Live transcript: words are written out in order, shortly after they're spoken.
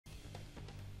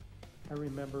I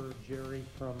remember Jerry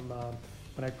from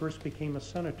when I first became a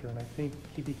senator, and I think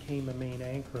he became a main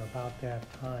anchor about that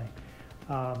time.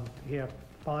 I have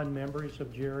fond memories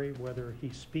of Jerry, whether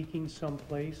he's speaking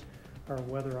someplace or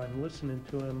whether I'm listening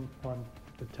to him on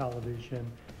the television.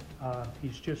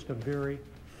 He's just a very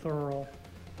thorough,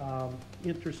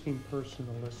 interesting person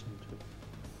to listen to.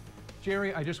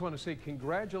 Jerry, I just want to say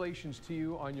congratulations to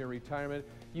you on your retirement.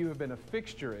 You have been a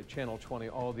fixture at Channel 20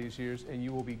 all these years, and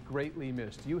you will be greatly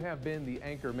missed. You have been the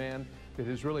anchor man that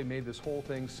has really made this whole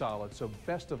thing solid. So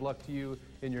best of luck to you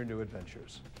in your new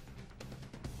adventures.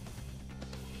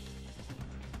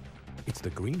 It's the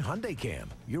Green Hyundai Cam.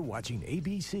 You're watching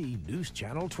ABC News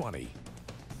Channel 20.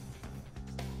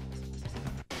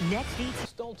 Next beat.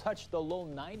 Don't touch the low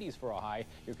 90s for a high.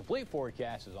 Your complete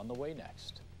forecast is on the way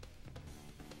next.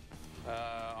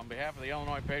 On behalf of the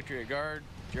Illinois Patriot Guard,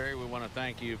 Jerry, we want to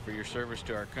thank you for your service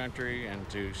to our country and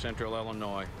to Central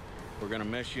Illinois. We're going to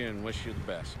miss you and wish you the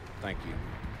best. Thank you.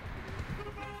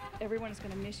 Everyone's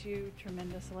going to miss you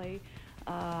tremendously.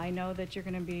 I know that you're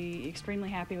going to be extremely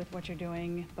happy with what you're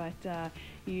doing, but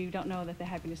you don't know that the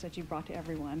happiness that you brought to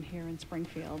everyone here in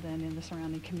Springfield and in the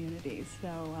surrounding communities.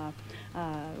 So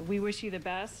we wish you the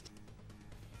best.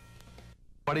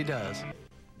 What he does.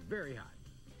 Very hot.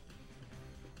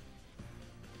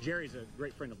 Jerry's a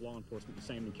great friend of law enforcement in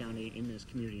Sangamon County, in this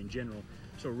community in general,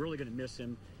 so we're really going to miss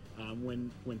him. When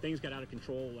things got out of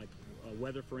control, like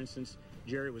weather, for instance,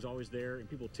 Jerry was always there, and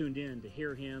people tuned in to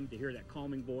hear him, to hear that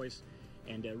calming voice,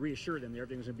 and reassure them that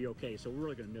everything's going to be okay. So we're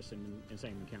really going to miss him in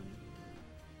Sangamon County.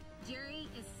 Jerry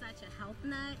is such a health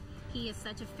nut. He is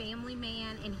such a family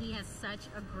man, and he has such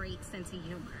a great sense of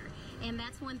humor. And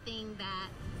that's one thing that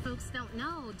folks don't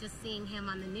know just seeing him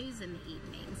on the news in the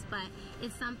evenings, but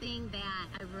it's something that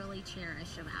I really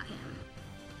cherish about him.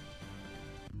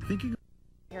 Thinking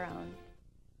your own.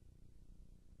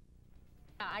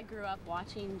 I grew up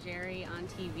watching Jerry on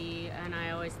TV, and I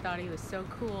always thought he was so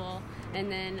cool.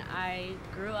 And then I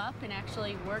grew up and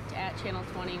actually worked at Channel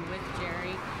 20 with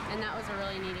Jerry, and that was a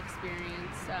really neat experience.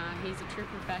 He's a true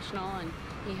professional, and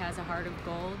he has a heart of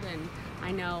gold, and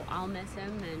I know I'll miss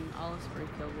him, and all of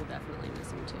Springfield will definitely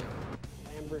miss him too.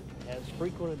 Lambert has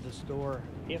frequented the store,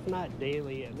 if not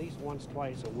daily, at least once,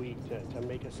 twice a week to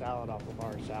make a salad off of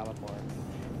our salad bar.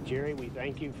 Jerry, we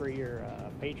thank you for your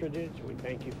patronage. We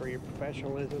thank you for your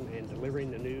professionalism and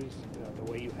delivering the news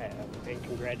the way you have. And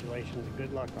congratulations and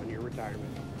good luck on your retirement.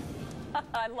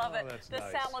 I love it. The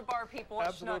nice. salad bar people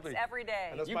at Schnucks every day.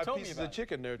 And that's my pieces of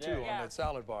chicken there, too, on that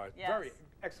salad bar. Yes. Very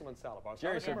excellent salad bar.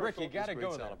 Jerry said, Rick, you got to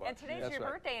go there. And today's your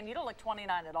birthday, and you don't look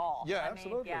 29 at all. Yeah,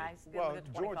 absolutely. Yeah, he's well,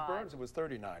 George Burns, it was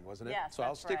 39, wasn't it? Yes, so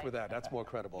I'll stick with that. That's more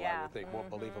credible, I would think, more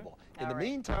believable. In the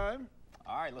meantime...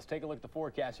 All right, let's take a look at the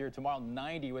forecast here. Tomorrow,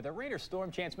 90 with a rain or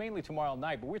storm chance, mainly tomorrow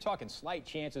night, but we're talking slight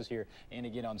chances here and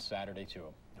again on Saturday, too.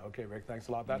 Okay, Rick, thanks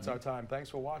a lot. That's our time. Thanks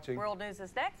for watching. World News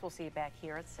is next. We'll see you back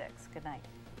here at 6. Good night.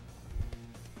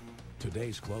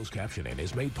 Today's closed captioning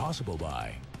is made possible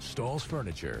by Stahl's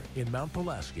Furniture in Mount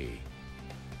Pulaski.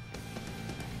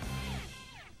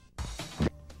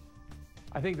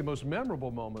 I think the most memorable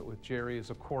moment with Jerry is,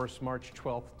 of course, March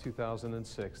 12th,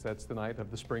 2006. That's the night of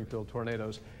the Springfield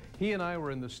tornadoes. He and I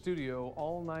were in the studio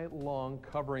all night long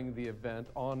covering the event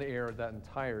on air that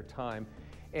entire time.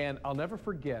 And I'll never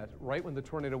forget, right when the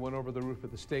tornado went over the roof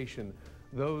of the station,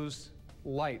 those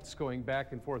lights going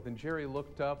back and forth. And Jerry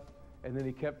looked up, and then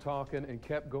he kept talking and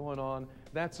kept going on.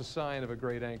 That's a sign of a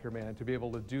great anchorman, to be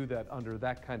able to do that under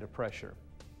that kind of pressure.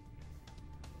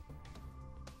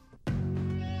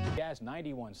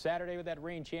 91 Saturday with that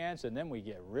rain chance, and then we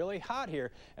get really hot here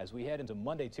as we head into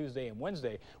Monday, Tuesday, and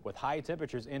Wednesday with high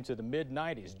temperatures into the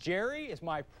mid-90s. Jerry, it's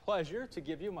my pleasure to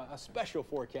give you a special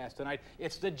forecast tonight.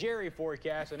 It's the Jerry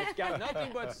forecast, and it's got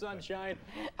nothing but sunshine.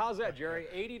 How's that, Jerry?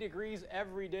 80 degrees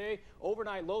every day,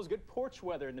 overnight lows, good porch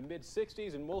weather in the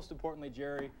mid-60s, and most importantly,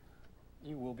 Jerry,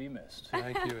 you will be missed.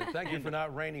 Thank you. And thank you for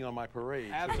not raining on my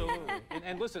parade. Absolutely.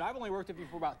 and listen, I've only worked with you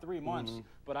for about 3 months,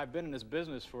 but I've been in this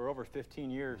business for over 15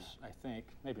 years, I think.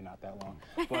 Maybe not that long.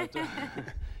 But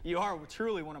you are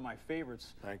truly one of my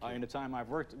favorites. Thank you. In the time I've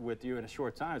worked with you in a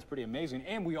short time. It's pretty amazing.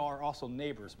 And we are also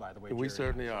neighbors, by the way, We Jerry.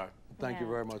 certainly are. Thank you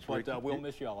very much, Rick. But we'll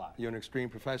miss you a lot. You're an extreme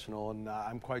professional, and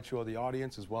I'm quite sure the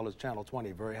audience, as well as Channel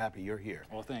 20, very happy you're here.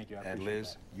 Well, thank you. I and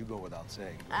Liz, you go without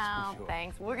saying. Oh,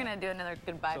 thanks. We're going to do another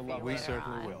goodbye for you We later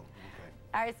certainly on. will.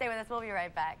 All right, stay with us. We'll be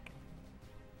right back.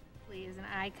 He is an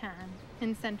icon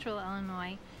in Central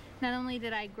Illinois. Not only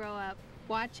did I grow up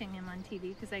watching him on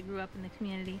TV, because I grew up in the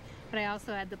community, but I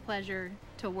also had the pleasure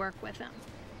to work with him.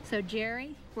 So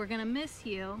Jerry, we're going to miss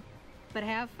you, but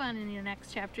have fun in your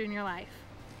next chapter in your life.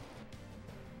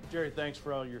 Jerry, thanks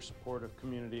for all your support of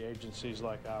community agencies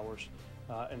like ours,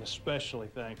 and especially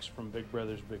thanks from Big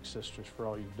Brothers Big Sisters for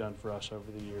all you've done for us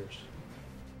over the years.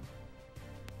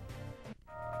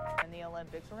 In the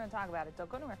Olympics, we're going to talk about it. Don't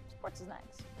go anywhere. Sports is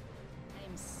next.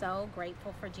 I'm so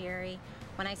grateful for Jerry.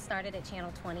 When I started at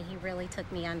Channel 20, he really took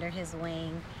me under his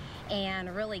wing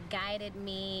and really guided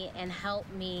me and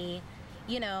helped me,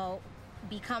 you know,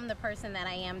 become the person that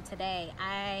I am today.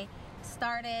 I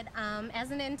started as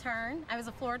an intern. I was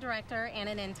a floor director and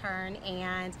an intern,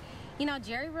 and you know,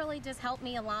 Jerry really just helped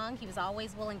me along. He was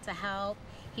always willing to help.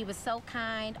 He was so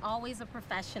kind, always a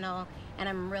professional, and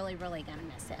I'm really, really gonna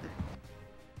miss him.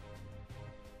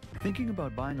 Thinking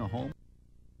about buying a home?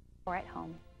 Or at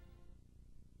home.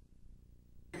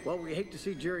 Well, we hate to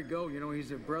see Jerry go. You know, he's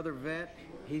a brother vet.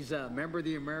 He's a member of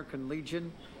the American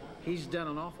Legion. He's done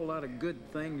an awful lot of good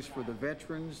things for the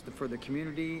veterans, for the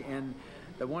community, and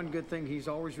the one good thing, he's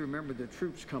always remembered the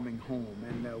troops coming home,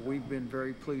 and we've been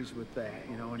very pleased with that,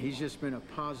 you know, and he's just been a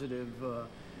positive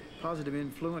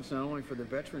influence not only for the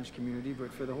veterans community,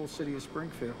 but for the whole city of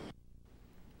Springfield.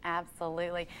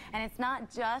 Absolutely. And it's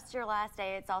not just your last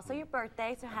day, it's also your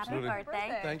birthday, so happy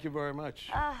birthday. Thank you very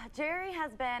much. Jerry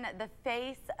has been the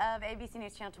face of ABC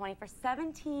News Channel 20 for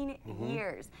 17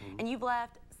 years, and you've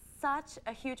left such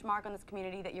a huge mark on this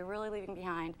community that you're really leaving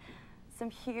behind some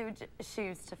huge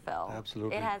shoes to fill.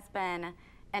 Absolutely. It has been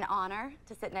an honor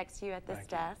to sit next to you at this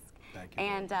desk. Thank you.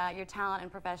 And your talent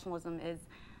and professionalism is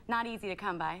not easy to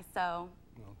come by, so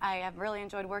I have really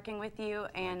enjoyed working with you,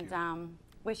 and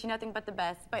wish you nothing but the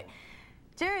best. But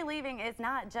Jerry leaving is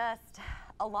not just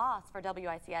a loss for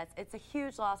WICS, it's a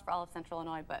huge loss for all of Central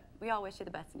Illinois, but we all wish you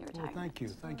the best in your retirement. Well,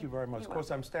 thank you very much. Of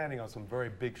course, I'm standing on some very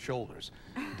big shoulders.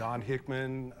 Don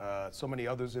Hickman, so many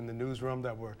others in the newsroom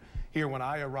that were here when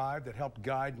I arrived that helped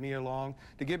guide me along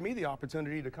to give me the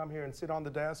opportunity to come here and sit on the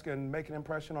desk and make an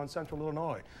impression on Central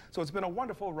Illinois. So it's been a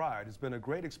wonderful ride. It's been a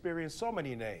great experience. So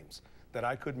many names that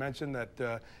I could mention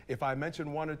that if I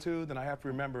mention one or two, then I have to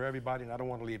remember everybody, and I don't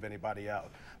want to leave anybody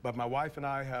out. But my wife and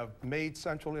I have made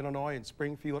Central Illinois and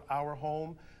Springfield our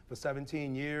home for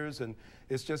 17 years, and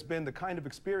it's just been the kind of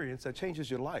experience that changes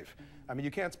your life. I mean,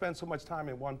 you can't spend so much time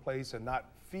in one place and not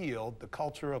feel the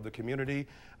culture of the community.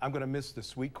 I'm going to miss the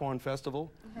Sweet Corn Festival.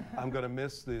 I'm going to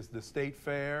miss the State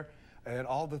Fair and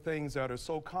all the things that are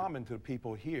so common to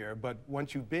people here. But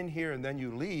once you've been here and then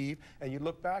you leave and you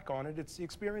look back on it, it's the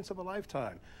experience of a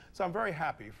lifetime. So I'm very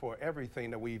happy for everything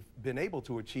that we've been able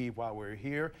to achieve while we're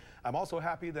here. I'm also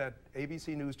happy that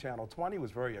ABC News Channel 20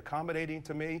 was very accommodating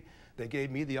to me. They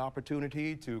gave me the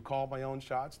opportunity to call my own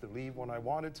shots, to leave when I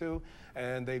wanted to,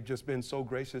 and they've just been so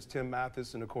gracious. Tim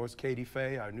Mathis and, of course, Katie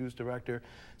Fay, our news director.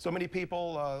 So many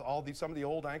people, some of the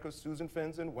old anchors, Susan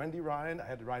Finzen, Wendy Ryan, I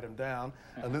had to write them down,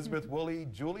 Elizabeth Woolley,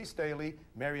 Julie Staley,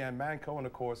 Marianne Manco, and,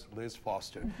 of course, Liz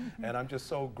Foster. And I'm just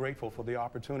so grateful for the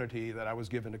opportunity that I was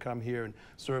given to come here and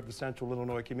serve the Central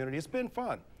Illinois community. It's been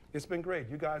fun. It's been great.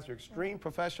 You guys are extreme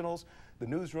professionals. The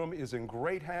newsroom is in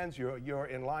great hands. You're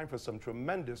in line for some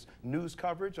tremendous news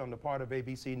coverage on the part of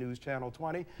ABC News Channel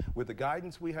 20. With the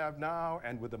guidance we have now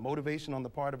and with the motivation on the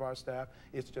part of our staff,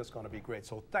 it's just going to be great.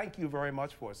 So thank you very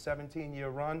much for a 17-year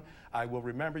run. I will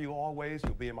remember you always.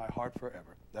 You'll be in my heart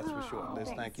forever. That's for sure. Liz,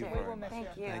 thank you very much.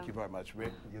 Thank you very much.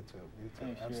 Rick, you too. You too.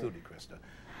 Thanks, absolutely, Krista.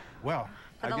 Well,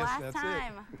 I guess that's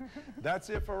it. That's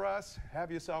it for us.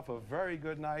 Have yourself a very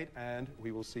good night, and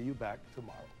we will see you back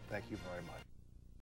tomorrow. Thank you very much.